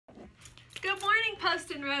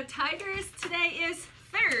Poston Road Tigers. Today is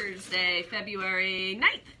Thursday, February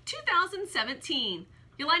 9th, 2017.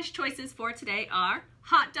 Your lunch choices for today are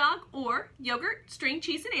hot dog or yogurt, string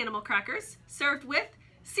cheese, and animal crackers, served with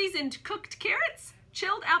seasoned cooked carrots,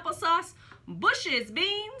 chilled applesauce, Bush's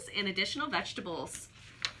beans, and additional vegetables.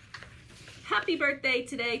 Happy birthday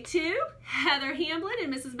today to Heather Hamblin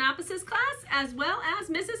in Mrs. Mappis's class, as well as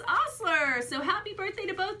Mrs. Osler. So happy birthday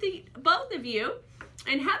to both of you.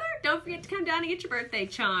 And Heather, don't forget to come down and get your birthday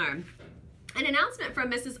charm. An announcement from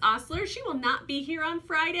Mrs. Osler: she will not be here on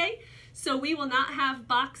Friday, so we will not have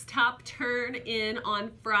box top turn in on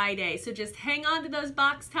Friday. So just hang on to those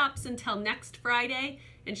box tops until next Friday,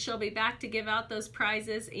 and she'll be back to give out those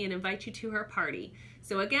prizes and invite you to her party.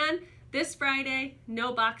 So again, this Friday,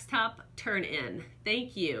 no box top turn in.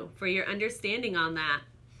 Thank you for your understanding on that.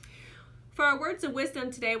 For our words of wisdom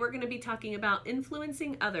today, we're going to be talking about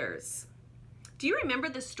influencing others. Do you remember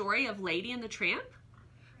the story of Lady and the Tramp?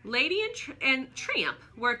 Lady and Tramp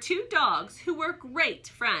were two dogs who were great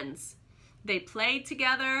friends. They played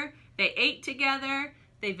together, they ate together,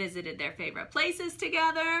 they visited their favorite places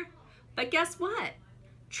together. But guess what?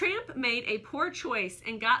 Tramp made a poor choice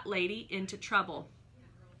and got Lady into trouble.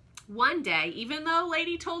 One day, even though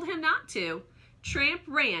Lady told him not to, Tramp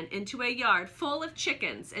ran into a yard full of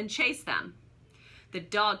chickens and chased them. The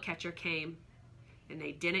dog catcher came, and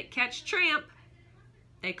they didn't catch Tramp.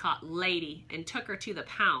 They caught Lady and took her to the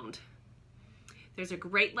pound. There's a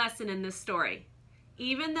great lesson in this story.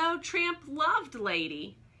 Even though Tramp loved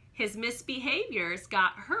Lady, his misbehaviors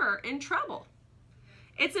got her in trouble.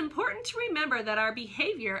 It's important to remember that our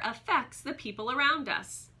behavior affects the people around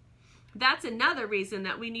us. That's another reason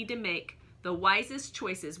that we need to make the wisest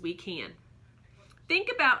choices we can.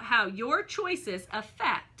 Think about how your choices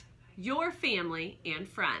affect your family and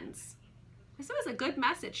friends. This was a good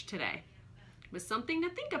message today. With something to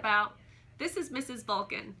think about. This is Mrs.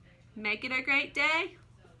 Vulcan. Make it a great day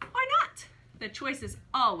or not. The choice is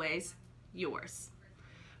always yours.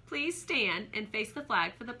 Please stand and face the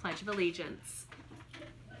flag for the Pledge of Allegiance.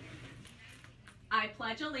 I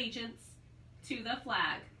pledge allegiance to the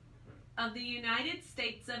flag of the United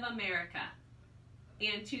States of America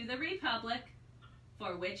and to the republic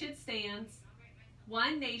for which it stands,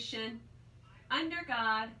 one nation, under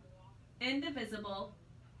God, indivisible,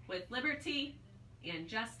 with liberty and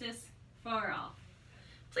justice for all.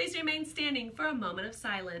 Please remain standing for a moment of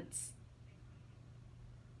silence.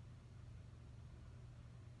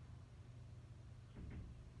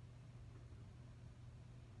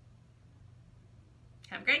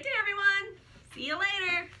 Have a great day, everyone. See you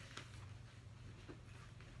later.